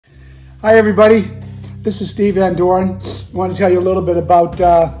Hi everybody, this is Steve and Doren. I want to tell you a little bit about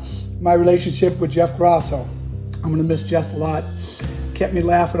my relationship with Jeff Grosso. I'm going to miss Jeff a lot. Kept me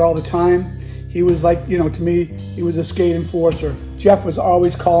laughing all the time. He was like, to me, he was a skate enforcer. Jeff was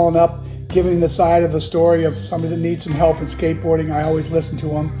always calling up, giving the side of the story of somebody that needs some help in skateboarding. I always listened to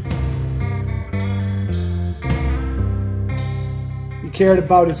him. He cared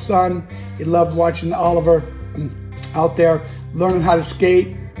about his son. He loved watching Oliver out there learning how to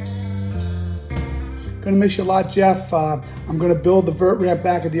skate. Gonna miss you a lot, Jeff. I'm gonna build the vert ramp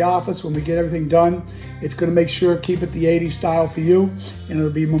back at the office when we get everything done. It's gonna make sure keep it the 80s style for you, and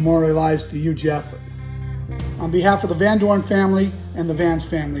it'll be memorialized for you, Jeff. On behalf of the Van Doren family and the VANS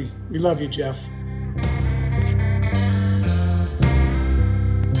family, we love you, Jeff.